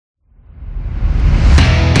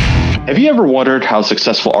Have you ever wondered how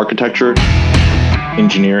successful architecture,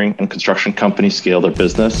 engineering, and construction companies scale their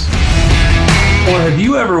business? Or have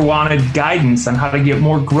you ever wanted guidance on how to get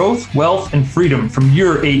more growth, wealth, and freedom from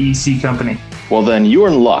your AEC company? Well, then you're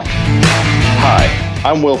in luck. Hi,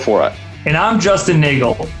 I'm Will Forat. And I'm Justin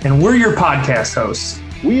Nagel, and we're your podcast hosts.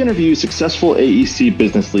 We interview successful AEC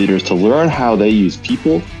business leaders to learn how they use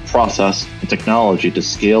people, process, and technology to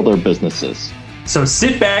scale their businesses. So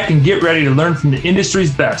sit back and get ready to learn from the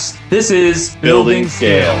industry's best. This is Building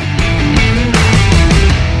Scale.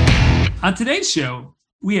 On today's show,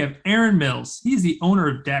 we have Aaron Mills. He's the owner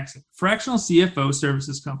of Daaxit, fractional CFO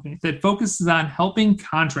services company that focuses on helping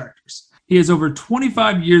contractors. He has over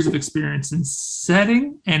 25 years of experience in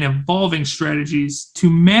setting and evolving strategies to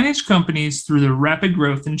manage companies through their rapid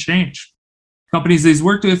growth and change. Companies that he's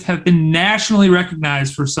worked with have been nationally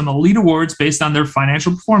recognized for some elite awards based on their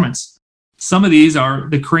financial performance. Some of these are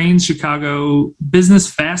the Crain's Chicago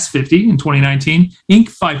Business Fast 50 in 2019, Inc.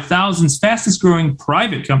 5000's fastest growing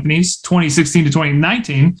private companies 2016 to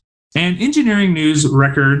 2019, and Engineering News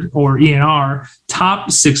Record, or ENR, Top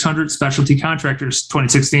 600 Specialty Contractors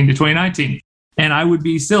 2016 to 2019. And I would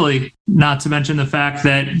be silly not to mention the fact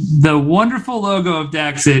that the wonderful logo of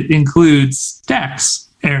Daaxit includes Dax,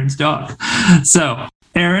 Aaron's dog. So,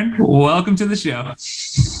 Aaron, welcome to the show.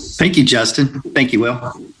 Thank you, Justin. Thank you,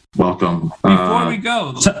 Will. Welcome. Before we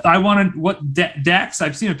go, I wanted Dax.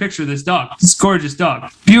 I've seen a picture of this dog. It's a gorgeous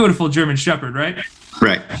dog. Beautiful German Shepherd, right?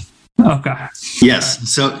 Right. Okay.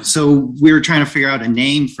 Yes. Right. So we were trying to figure out a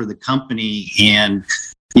name for the company, and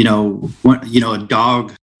a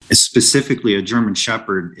dog, specifically a German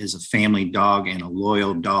Shepherd, is a family dog and a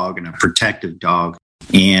loyal dog and a protective dog.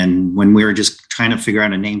 And when we were just trying to figure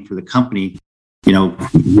out a name for the company, we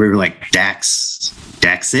were like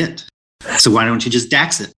Daaxit. So why don't you just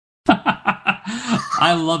Daaxit?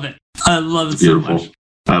 I love it. I love it Beautiful. So much.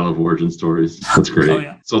 I love origin stories. That's great. Oh,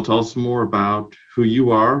 yeah. So tell us more about who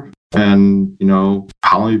you are and,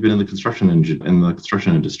 how long you've been in the construction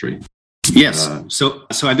industry. Yes. So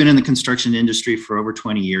I've been in the construction industry for over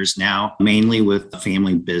 20 years now, mainly with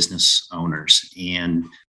family business owners. And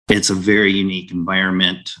it's a very unique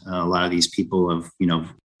environment. A lot of these people have,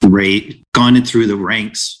 gone through the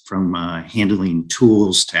ranks from handling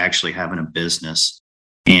tools to actually having a business.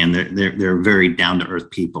 And they're very down to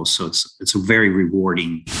earth people. So it's a very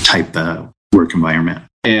rewarding type of work environment.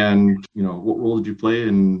 And, what role did you play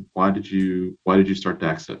and why did you start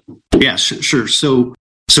Daaxit? Yeah, sure. So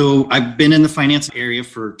I've been in the finance area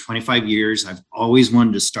for 25 years. I've always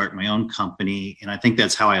wanted to start my own company. And I think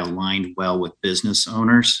that's how I aligned well with business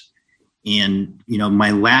owners. And,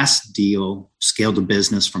 my last deal scaled the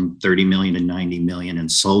business from 30 million to 90 million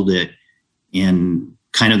and sold it. And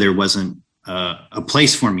kind of there wasn't a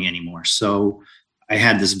place for me anymore. So I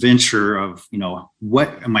had this venture of,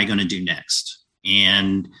 what am I going to do next?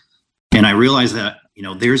 And I realized that,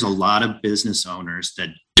 there's a lot of business owners that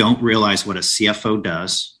don't realize what a CFO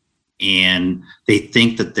does, and they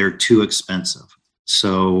think that they're too expensive.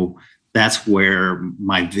 So that's where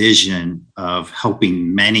my vision of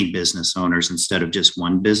helping many business owners instead of just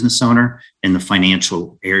one business owner in the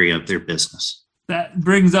financial area of their business. That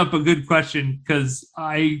brings up a good question, because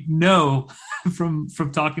I know from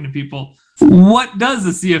talking to people, what does a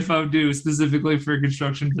CFO do specifically for a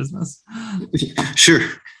construction business? Sure.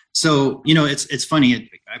 So, it's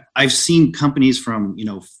funny. I've seen companies from,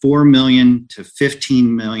 4 million to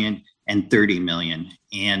 15 million and 30 million.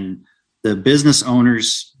 And the business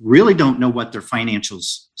owners really don't know what their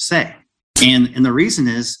financials say. And the reason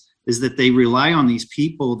is that they rely on these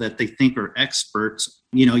people that they think are experts.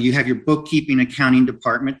 You have your bookkeeping accounting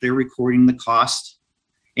department, they're recording the cost,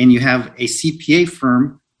 and you have a CPA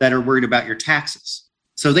firm that are worried about your taxes.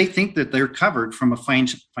 So they think that they're covered from a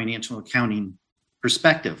financial accounting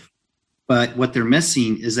perspective. But what they're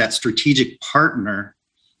missing is that strategic partner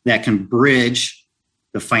that can bridge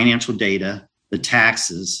the financial data, the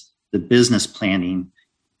taxes, the business planning,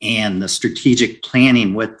 and the strategic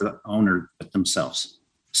planning with the owner themselves.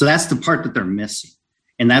 So that's the part that they're missing.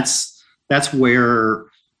 And that's where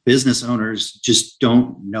business owners just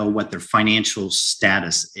don't know what their financial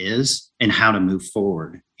status is and how to move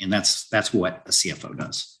forward. And that's what a CFO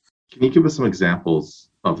does. Can you give us some examples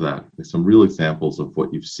of that? Like some real examples of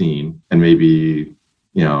what you've seen, and maybe,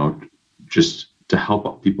 just to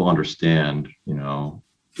help people understand,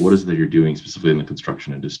 what is it that you're doing specifically in the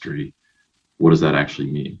construction industry? What does that actually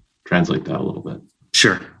mean? Translate that a little bit.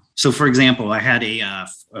 Sure. So, for example, I had a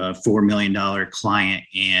 $4 million client,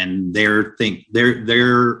 and they're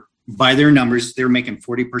by their numbers, they're making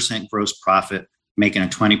 40% gross profit, making a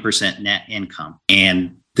 20% net income,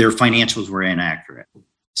 and their financials were inaccurate.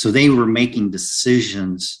 So they were making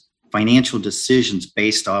decisions financial decisions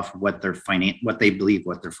based off of what they believe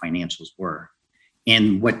what their financials were.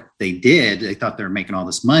 And what they did, they thought they were making all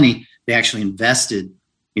this money. They actually invested,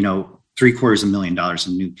 $750,000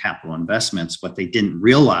 in new capital investments. What they didn't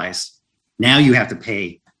realize, now you have to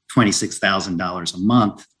pay $26,000 a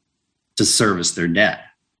month to service their debt.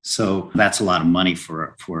 So that's a lot of money for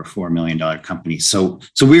a $4 million company. So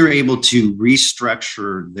we were able to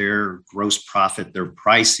restructure their gross profit, their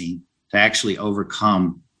pricing, to actually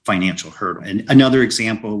overcome financial hurdle. And another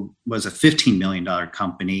example was a $15 million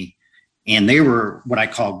company, and they were what I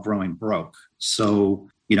call growing broke. So,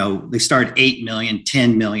 they started 8 million,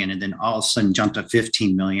 10 million, and then all of a sudden jumped to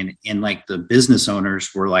 15 million. And like the business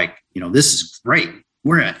owners were like, this is great.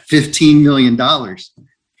 We're at $15 million.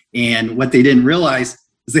 And what they didn't realize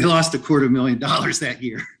is they lost $250,000 that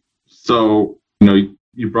year. So,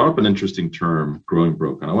 you brought up an interesting term, growing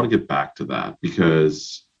broke. And I want to get back to that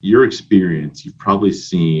because your experience, you've probably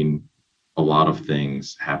seen a lot of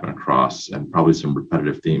things happen across and probably some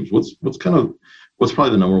repetitive themes. What's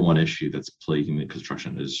probably the number one issue that's plaguing the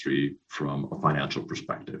construction industry from a financial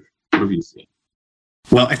perspective? What have you seen?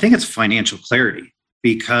 Well, I think it's financial clarity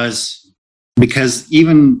because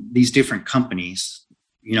even these different companies,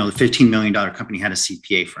 the $15 million company had a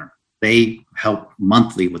CPA firm. They help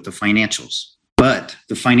monthly with the financials, but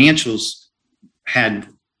the financials had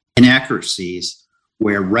inaccuracies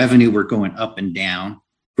where revenue were going up and down,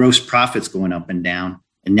 gross profits going up and down,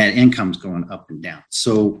 and net income's going up and down.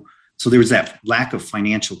 So there was that lack of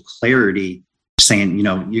financial clarity saying,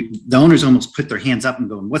 the owners almost put their hands up and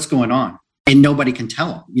going, what's going on? And nobody can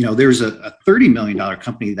tell them. There's a $30 million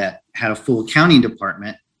company that had a full accounting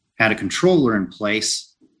department, had a controller in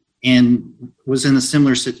place, and was in a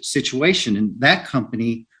similar situation. And that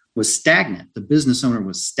company was stagnant. The business owner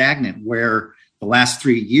was stagnant, where the last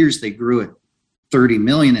 3 years they grew at 30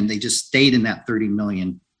 million and they just stayed in that 30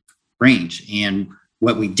 million range. And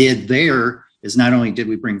what we did there is not only did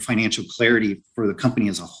we bring financial clarity for the company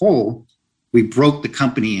as a whole, we broke the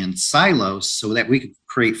company in silos so that we could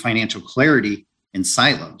create financial clarity in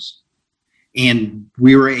silos. And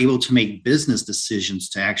we were able to make business decisions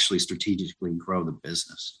to actually strategically grow the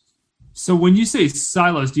business. So when you say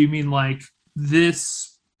silos, do you mean like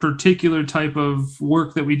this particular type of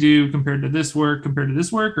work that we do compared to this work, or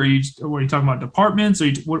are you talking about departments,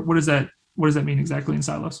 or what does that mean exactly in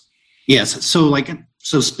silos? Yes.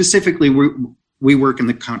 So specifically, we work in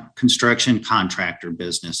the construction contractor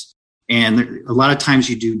business, and a lot of times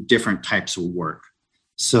you do different types of work.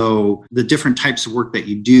 So the different types of work that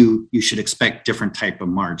you do, you should expect different type of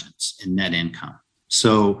margins in net income.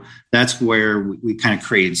 So that's where we kind of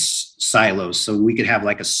created silos. So we could have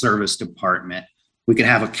like a service department. We could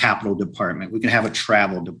have a capital department. We could have a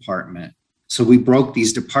travel department. So we broke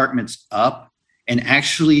these departments up and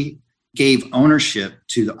actually gave ownership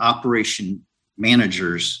to the operation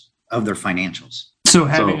managers of their financials. So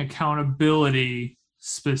having accountability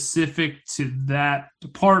specific to that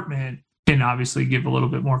department can obviously give a little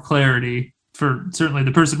bit more clarity for certainly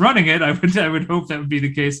the person running it. I would hope that would be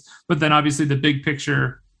the case. But then obviously the big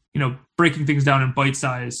picture, breaking things down in bite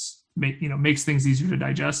size, makes things easier to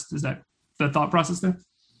digest. Is that the thought process there?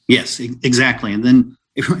 Yes, exactly. And then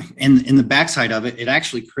in the backside of it, it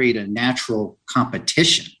actually created a natural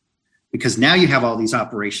competition because now you have all these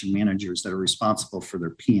operation managers that are responsible for their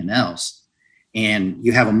P&Ls, and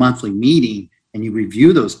you have a monthly meeting and you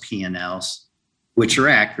review those P&Ls, which are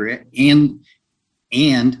accurate, and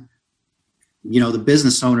the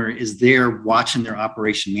business owner is there watching their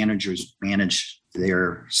operation managers manage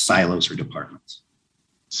their silos or departments.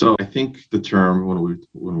 So I think the term, when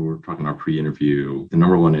we were talking our pre-interview, the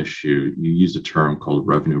number one issue, you used a term called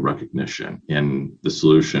revenue recognition. And the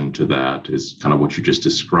solution to that is kind of what you just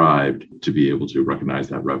described, to be able to recognize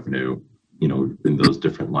that revenue, in those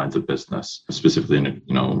different lines of business, specifically in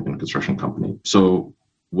a construction company. So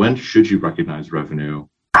when should you recognize revenue?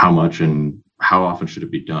 How much and how often should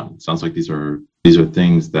it be done? It sounds like these are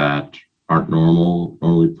things that aren't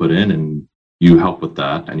normally put in, and you help with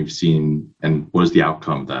that, and you've seen, and what is the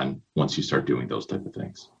outcome then once you start doing those type of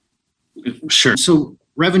things? Sure. So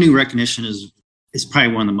revenue recognition is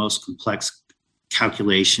probably one of the most complex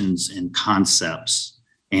calculations and concepts,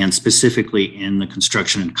 and specifically in the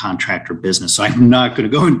construction and contractor business. So I'm not going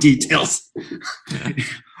to go in details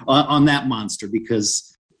on that monster because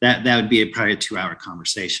that would be probably a 2-hour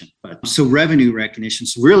conversation. But so revenue recognition.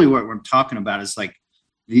 So really what we're talking about is like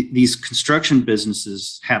these construction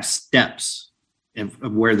businesses have steps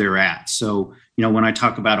of where they're at. So, when I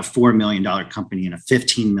talk about a $4 million company and a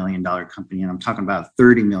 $15 million company, and I'm talking about a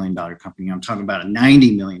 $30 million company, I'm talking about a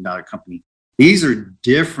 $90 million company, these are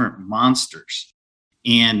different monsters.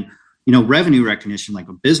 And, revenue recognition, like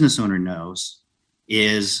a business owner knows,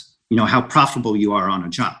 is, how profitable you are on a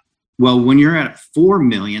job. Well, when you're at 4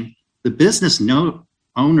 million, the business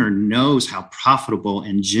owner knows how profitable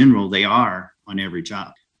in general they are on every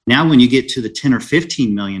job. Now, when you get to the 10 or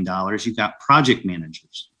 $15 million, you've got project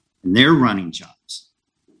managers and they're running jobs.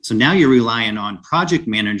 So now you're relying on project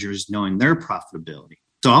managers knowing their profitability.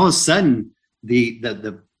 So all of a sudden,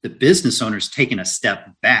 the business owner's taking a step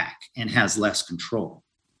back and has less control.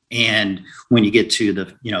 And when you get to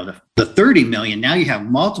the 30 million, now you have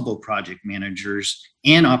multiple project managers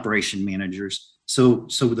and operation managers. So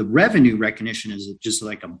the revenue recognition is just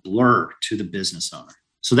like a blur to the business owner.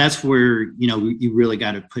 So that's where, you really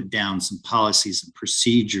got to put down some policies and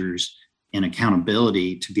procedures and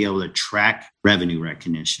accountability to be able to track revenue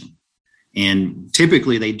recognition. And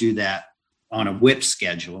typically they do that on a WIP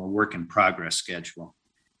schedule, a work in progress schedule.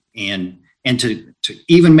 And to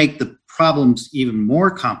even make the problems even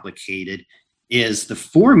more complicated is the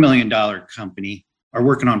 $4 million company are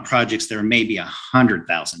working on projects that are maybe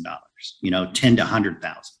 $100,000, 10 to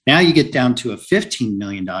 100,000. Now you get down to a $15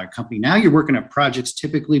 million company. Now you're working on projects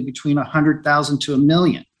typically between 100,000 to $1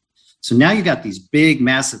 million. So now you got these big,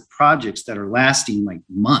 massive projects that are lasting like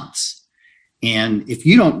months. And if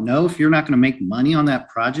you don't know if you're not going to make money on that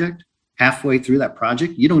project, halfway through that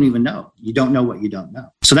project, you don't even know. You don't know what you don't know.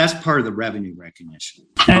 So that's part of the revenue recognition.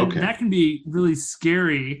 And that can be really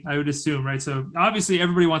scary, I would assume, right? So obviously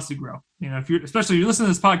everybody wants to grow. Especially if you listen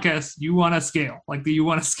to this podcast, you want to scale, you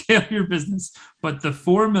want to scale your business. But the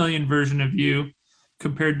 4 million version of you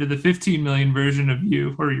compared to the 15 million version of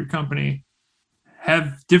you or your company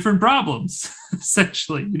have different problems,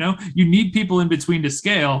 essentially. You need people in between to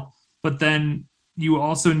scale, but then you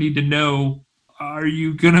also need to know, are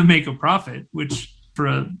you going to make a profit? Which for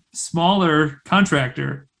a smaller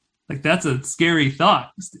contractor, that's a scary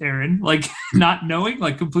thought, Aaron, not knowing,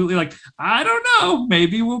 completely I don't know,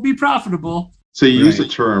 maybe we'll be profitable. So you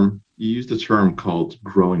used a term called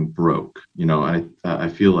growing broke, I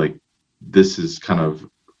feel like this is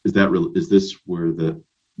is this where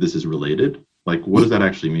this is related? What does that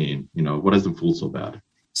actually mean? What has them fooled so bad?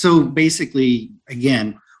 So basically,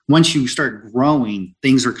 again, once you start growing,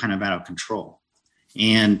 things are kind of out of control.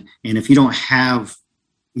 And if you don't have,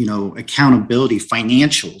 accountability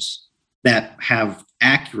financials that have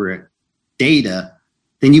accurate data,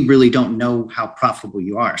 then you really don't know how profitable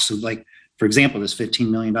you are. So for example, this $15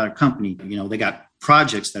 million company, they got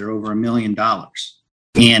projects that are over $1 million.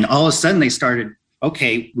 And all of a sudden they started,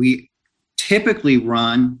 okay, we typically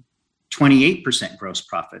run 28% gross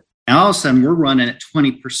profit. And all of a sudden we're running at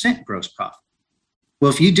 20% gross profit.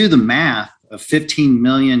 Well, if you do the math of 15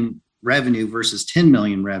 million revenue versus 10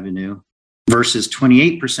 million revenue versus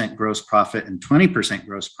 28% gross profit and 20%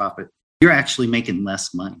 gross profit, you're actually making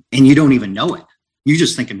less money and you don't even know it. You're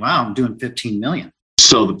just thinking, wow, I'm doing 15 million.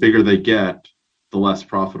 So the bigger they get, the less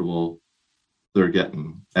profitable they're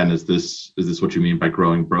getting. And is this what you mean by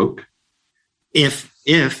growing broke? If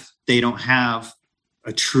they don't have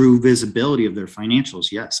a true visibility of their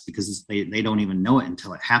financials, yes, because they don't even know it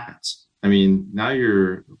until it happens. I mean,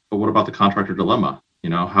 but what about the contractor dilemma?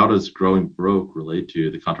 How does growing broke relate to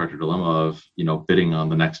the contractor dilemma of, bidding on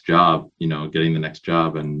the next job, getting the next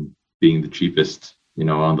job and being the cheapest,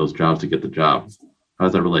 on those jobs to get the job? How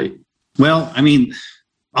does that relate? Well, I mean,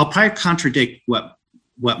 I'll probably contradict what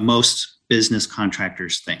most business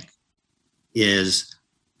contractors think is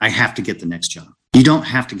I have to get the next job. You don't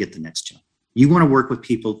have to get the next job. You want to work with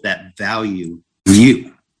people that value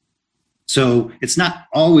you. So it's not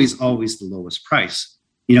always the lowest price.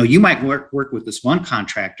 You might work with this one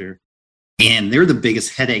contractor and they're the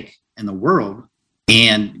biggest headache in the world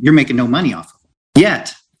and you're making no money off of them.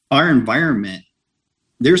 Yet our environment,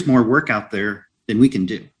 there's more work out there than we can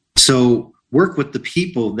do. So work with the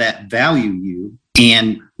people that value you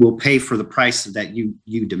and will pay for the price that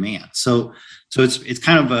you demand. So it's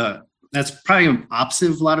kind of that's probably an opposite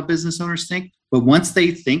of a lot of business owners think, but once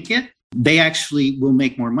they think it, they actually will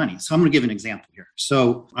make more money. So I'm going to give an example here.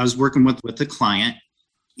 So I was working with a client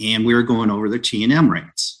and we were going over their T&M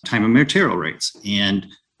rates, time and material rates. And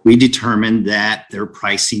we determined that their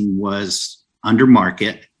pricing was under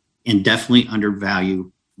market and definitely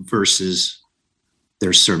undervalued versus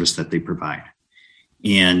their service that they provide.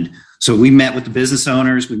 And so we met with the business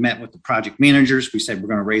owners, we met with the project managers. We said, we're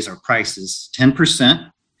going to raise our prices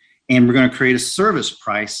 10% and we're going to create a service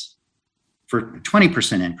price for a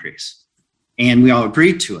 20% increase. And we all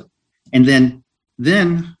agreed to it. And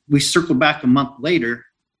then we circled back a month later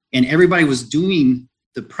and everybody was doing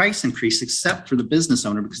the price increase except for the business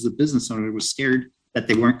owner because the business owner was scared that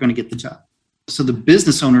they weren't going to get the job. So the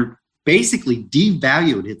business owner basically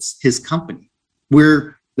devalued his company,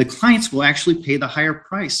 where the clients will actually pay the higher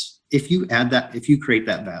price if you create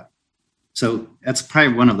that value. So that's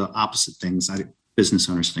probably one of the opposite things business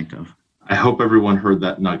owners think of. I hope everyone heard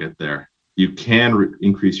that nugget there. You can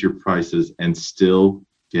increase your prices and still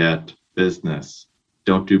get business.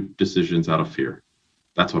 Don't do decisions out of fear.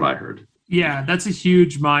 That's what I heard. Yeah, that's a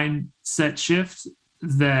huge mindset shift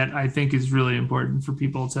that I think is really important for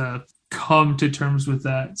people to come to terms with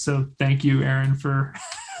that. So thank you, Aaron, for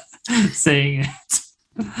saying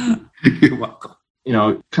it. You're welcome.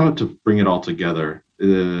 Kind of to bring it all together,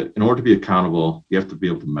 in order to be accountable, you have to be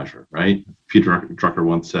able to measure, right? Peter Drucker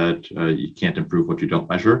once said, you can't improve what you don't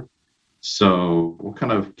measure. So what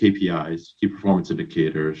kind of KPIs, key performance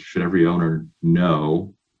indicators, should every owner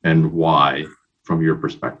know, and why from your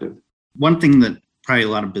perspective? One thing that probably a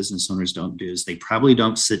lot of business owners don't do is they probably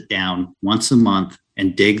don't sit down once a month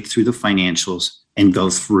and dig through the financials and go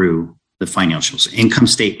through the financials, income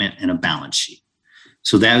statement and a balance sheet.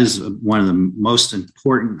 So that is one of the most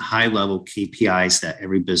important high-level KPIs that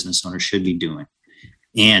every business owner should be doing.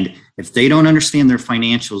 And if they don't understand their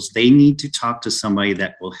financials, they need to talk to somebody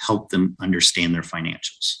that will help them understand their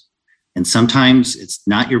financials. And sometimes it's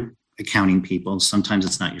not your accounting people. Sometimes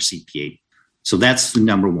it's not your CPA. So that's the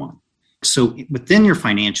number one. So within your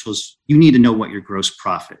financials, you need to know what your gross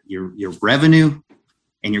profit, your revenue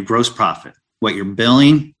and your gross profit, what you're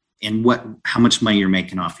billing and how much money you're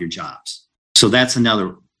making off your jobs. So that's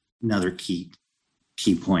another key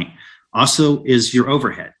point. Also is your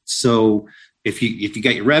overhead. So if you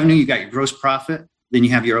got your revenue, you got your gross profit, then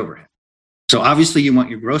you have your overhead. So obviously you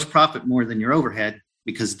want your gross profit more than your overhead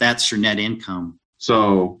because that's your net income.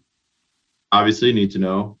 So obviously you need to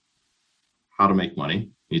know how to make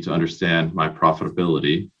money. You need to understand my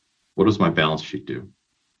profitability. What does my balance sheet do?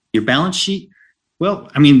 Your balance sheet?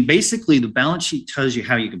 Well, basically the balance sheet tells you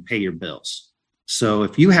how you can pay your bills. So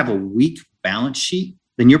if you have a weak balance sheet,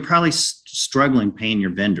 then you're probably struggling paying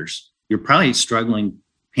your vendors. You're probably struggling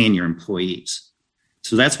paying your employees.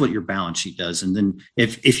 So that's what your balance sheet does. And then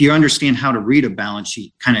if you understand how to read a balance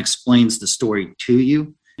sheet, kind of explains the story to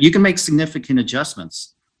you, you can make significant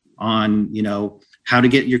adjustments on, how to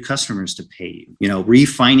get your customers to pay you,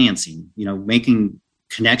 refinancing, making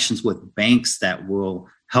connections with banks that will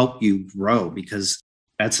help you grow, because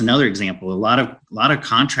that's another example. A lot of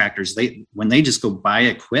contractors, when they just go buy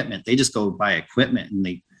equipment, and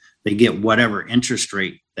they get whatever interest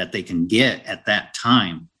rate that they can get at that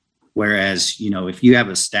time. Whereas, if you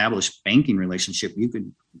have established banking relationship, you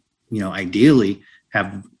could, ideally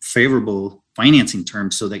have favorable financing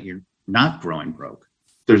terms so that you're not growing broke.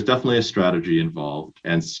 There's definitely a strategy involved,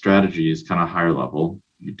 and strategy is kind of higher level.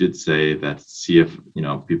 You did say that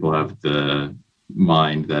people have the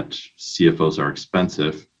mind that CFOs are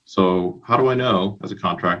expensive. So how do I know, as a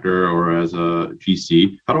contractor or as a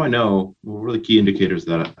GC, how do I know what are the key indicators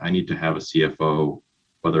that I need to have a CFO,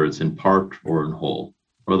 whether it's in part or in whole?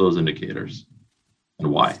 What are those indicators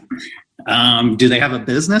and why? Do they have a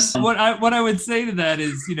business? What I would say to that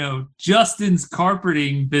is, Justin's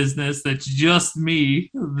carpeting business, that's just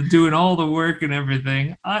me doing all the work and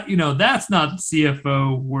everything. That's not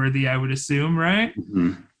CFO worthy, I would assume, right?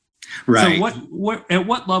 Mm-hmm. Right. So what at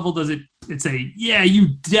what level does it say, yeah, you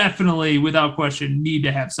definitely, without question, need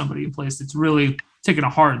to have somebody in place that's really taking a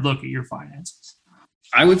hard look at your finances?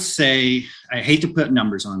 I would say, I hate to put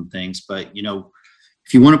numbers on things, but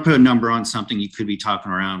if you want to put a number on something, you could be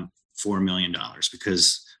talking around $4 million,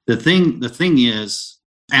 because the thing is,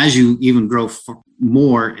 as you even grow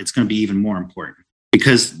more, it's going to be even more important,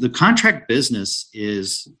 because the contract business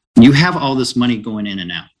is, you have all this money going in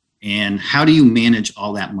and out. And how do you manage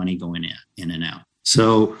all that money going in and out?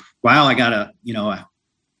 So while I got a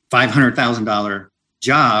 $500,000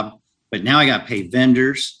 job, but now I got to pay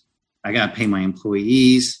vendors, I got to pay my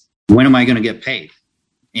employees. When am I going to get paid?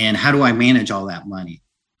 And how do I manage all that money?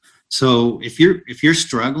 So if you're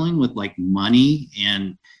struggling with like money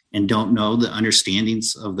and don't know the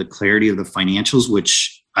understandings of the clarity of the financials,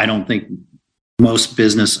 which I don't think most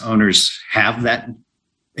business owners have that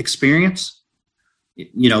experience,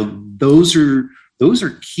 those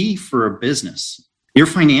are key for a business. Your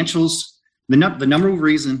financials, the number one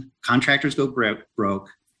reason contractors go broke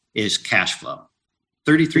is cash flow.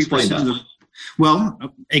 33%. Well,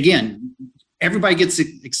 again, everybody gets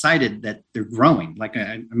excited that they're growing. Like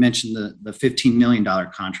I mentioned, the $15 million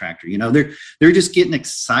contractor, they're just getting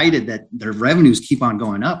excited that their revenues keep on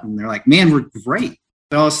going up. And they're like, man, we're great.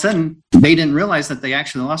 But all of a sudden, they didn't realize that they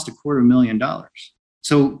actually lost $250,000.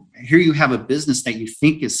 So here you have a business that you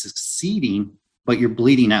think is succeeding, but you're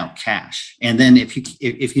bleeding out cash. And then if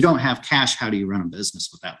you don't have cash, how do you run a business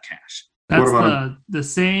without cash? That's the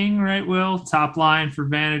saying, right, Will? Top line for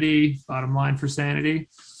vanity, bottom line for sanity.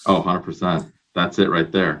 Oh, 100%. That's it right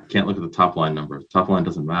there. Can't look at the top line number. Top line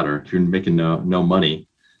doesn't matter. If you're making no money,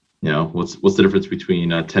 what's the difference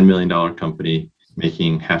between a $10 million company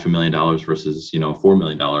making $500,000 versus, a $4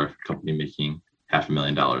 million company making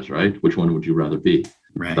 $500,000, right? Which one would you rather be?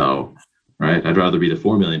 Right. So, right, I'd rather be the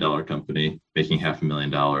 $4 million company making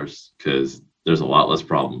 $500,000 because there's a lot less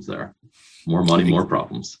problems there. More money, more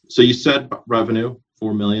problems. So you said revenue,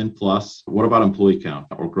 4 million plus. What about employee count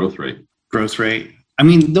or growth rate? Growth rate. I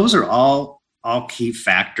mean, those are all key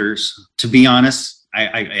factors. To be honest,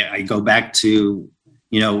 I go back to,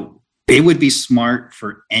 it would be smart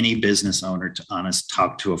for any business owner to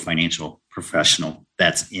talk to a financial professional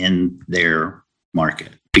that's in their market,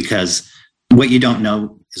 because what you don't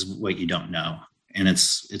know is what you don't know. And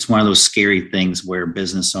it's one of those scary things where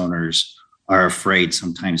business owners are afraid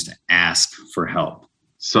sometimes to ask for help.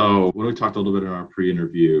 So when we talked a little bit in our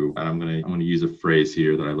pre-interview, and I'm gonna use a phrase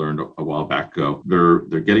here that I learned a while back ago. They're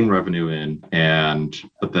getting revenue in,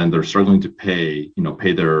 but then they're struggling to pay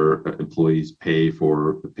their employees, pay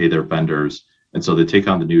their vendors, and so they take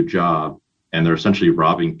on the new job, and they're essentially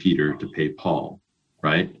robbing Peter to pay Paul,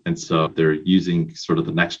 right? And so they're using sort of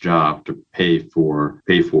the next job to pay for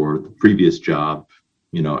the previous job,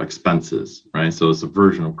 expenses, right? So it's a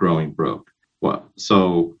version of growing broke.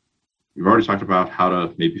 So we've already talked about how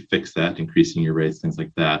to maybe fix that, increasing your rates, things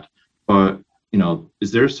like that. But,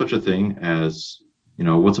 is there such a thing as,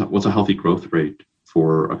 what's a healthy growth rate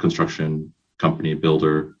for a construction company,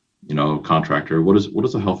 builder, contractor? What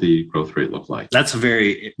does a healthy growth rate look like? That's a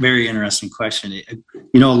very, very interesting question.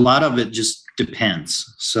 A lot of it just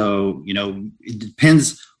depends. So, it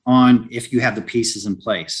depends on if you have the pieces in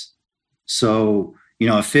place. So, a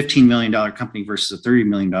 $15 million company versus a $30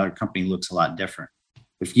 million company looks a lot different.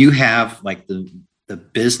 If you have like the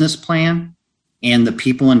business plan and the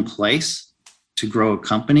people in place to grow a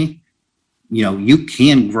company, you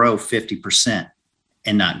can grow 50%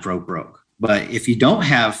 and not grow broke. But if you don't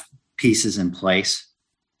have pieces in place,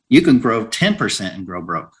 you can grow 10% and grow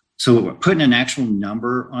broke. So putting an actual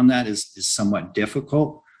number on that is somewhat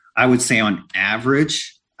difficult. I would say on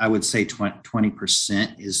average,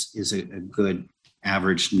 20% is a good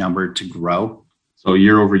average number to grow. So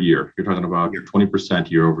year over year, you're talking about your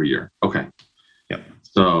 20% year over year. Okay. Yep.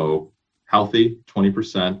 So healthy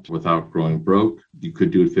 20% without growing broke. You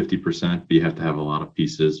could do it 50%, but you have to have a lot of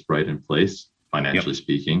pieces right in place, financially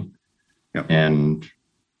speaking. Yep. And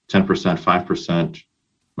 10%, 5%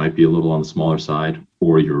 might be a little on the smaller side,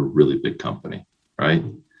 or you're a really big company, right?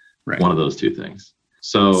 Right. One of those two things.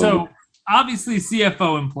 So obviously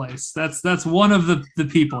CFO in place. That's one of the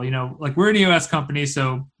people, like we're an EOS company.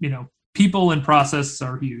 So, people and process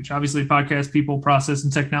are huge. Obviously podcast, people, process,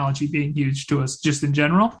 and technology being huge to us just in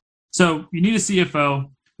general. So you need a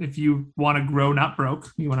CFO if you want to grow, not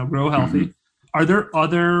broke, you want to grow healthy. Mm-hmm.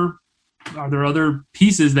 Are there other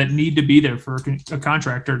pieces that need to be there for a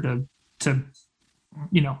contractor to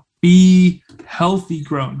be healthy,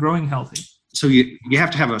 growing healthy? So you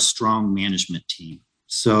have to have a strong management team.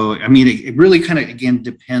 So, I mean, it really kind of, again,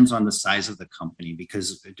 depends on the size of the company,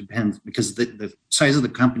 because the size of the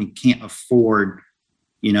company can't afford,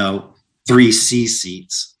 3 C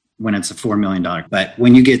seats when it's a $4 million. But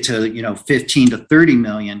when you get to, 15 to 30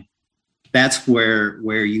 million, that's where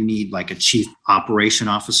you need like a chief operation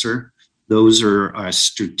officer. Those are a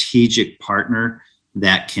strategic partner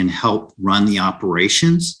that can help run the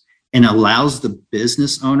operations and allows the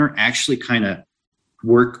business owner actually kind of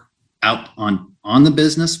work out on the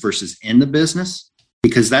business versus in the business,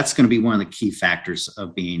 because that's going to be one of the key factors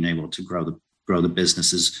of being able to grow the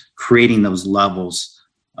business, is creating those levels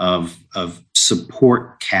of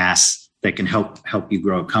support casts that can help you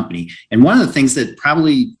grow a company. And one of the things that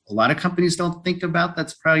probably a lot of companies don't think about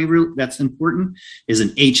that's important is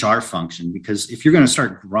an HR function, because if you're going to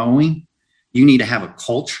start growing, you need to have a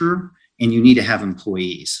culture and you need to have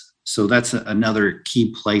employees. So that's another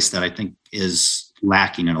key place that I think is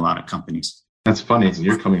lacking in a lot of companies. That's funny. And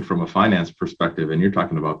you're coming from a finance perspective and you're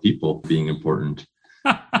talking about people being important.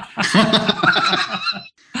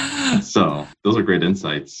 So those are great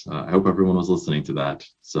insights. I hope everyone was listening to that.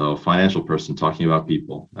 So financial person talking about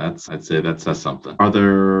people, I'd say that says something. Are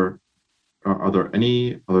there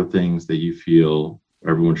any other things that you feel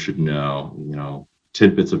everyone should know,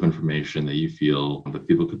 tidbits of information that you feel that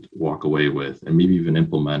people could walk away with and maybe even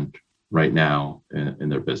implement right now in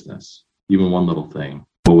their business? Even one little thing,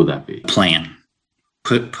 what would that be? Plan.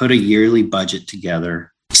 Put a yearly budget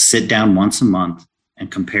together, sit down once a month and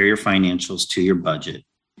compare your financials to your budget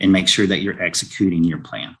and make sure that you're executing your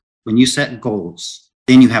plan. When you set goals,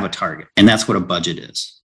 then you have a target. And that's what a budget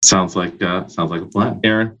is. Sounds like a plan.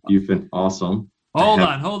 Aaron, you've been awesome. Hold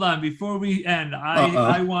on. Before we end,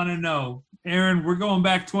 I want to know, Aaron, we're going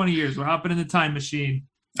back 20 years. We're hopping in the time machine.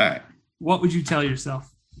 All right. What would you tell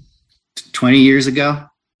yourself? 20 years ago?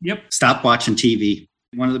 Yep. Stop watching TV.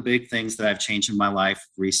 One of the big things that I've changed in my life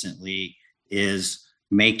recently is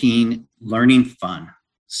making learning fun.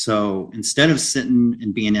 So instead of sitting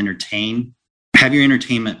and being entertained, have your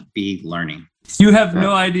entertainment be learning. You have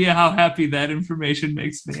no idea how happy that information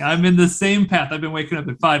makes me. I'm in the same path. I've been waking up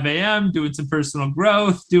at 5 a.m., doing some personal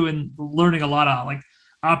growth, learning a lot of like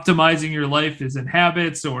optimizing your life is in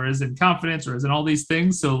habits or is in confidence or is in all these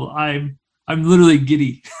things. So I'm literally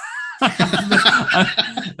giddy.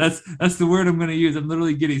 That's the word I'm going to use. I'm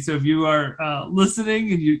literally giddy. So if you are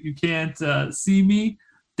listening and you can't see me,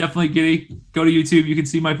 definitely giddy. Go to YouTube. You can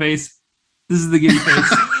see my face. This is the giddy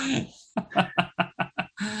face.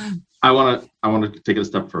 I want to take it a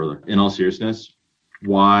step further. In all seriousness,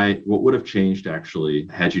 what would have changed actually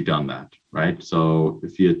had you done that, right? So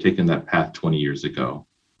if you had taken that path 20 years ago.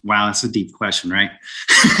 Wow, that's a deep question, right?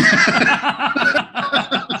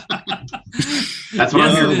 That's what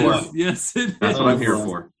I'm here for. Yes, it is. That's what I'm here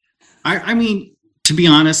for. I mean, to be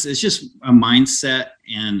honest, it's just a mindset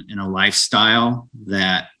and a lifestyle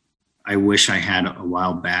that I wish I had a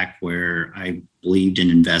while back, where I believed in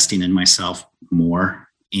investing in myself more.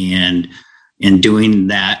 And in doing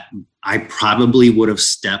that, I probably would have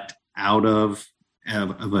stepped out of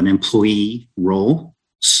an employee role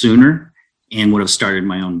sooner and would have started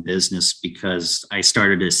my own business, because I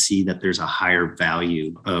started to see that there's a higher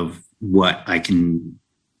value of what I can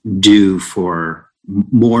do for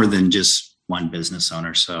more than just one business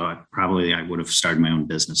owner. So I would have started my own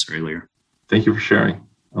business earlier. Thank you for sharing.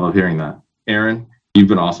 I love hearing that. Aaron, you've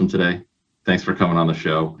been awesome today. Thanks for coming on the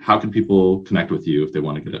show. How can people connect with you if they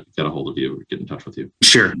want to get a hold of you or get in touch with you?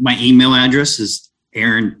 Sure. My email address is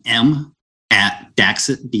aaronm@Daaxit,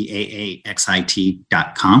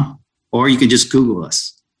 Daaxit.com, or you can just Google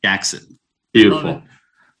us, Daaxit. Beautiful.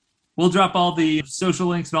 We'll drop all the social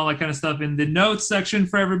links and all that kind of stuff in the notes section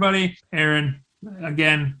for everybody. Aaron,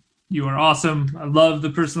 again, you are awesome. I love the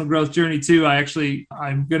personal growth journey too.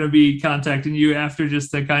 I'm going to be contacting you after just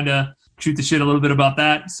to kind of shoot the shit a little bit about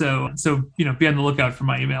that. So, be on the lookout for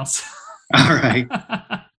my emails. All right.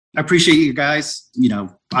 I appreciate you guys.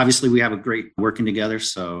 Obviously we have a great working together.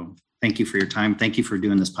 So thank you for your time. Thank you for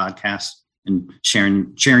doing this podcast and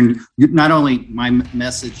sharing not only my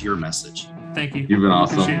message, your message. Thank you. You've been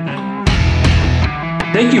awesome. Appreciate that.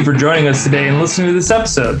 Thank you for joining us today and listening to this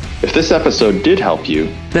episode. If this episode did help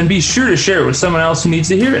you, then be sure to share it with someone else who needs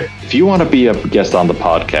to hear it. if you want to be a guest on the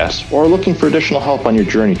podcast or are looking for additional help on your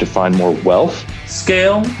journey to find more wealth,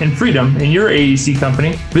 scale, and freedom in your AEC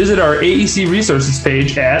company, visit our AEC resources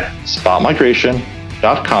page at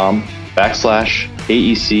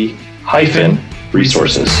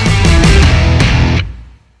spotmigration.com/AEC-resources.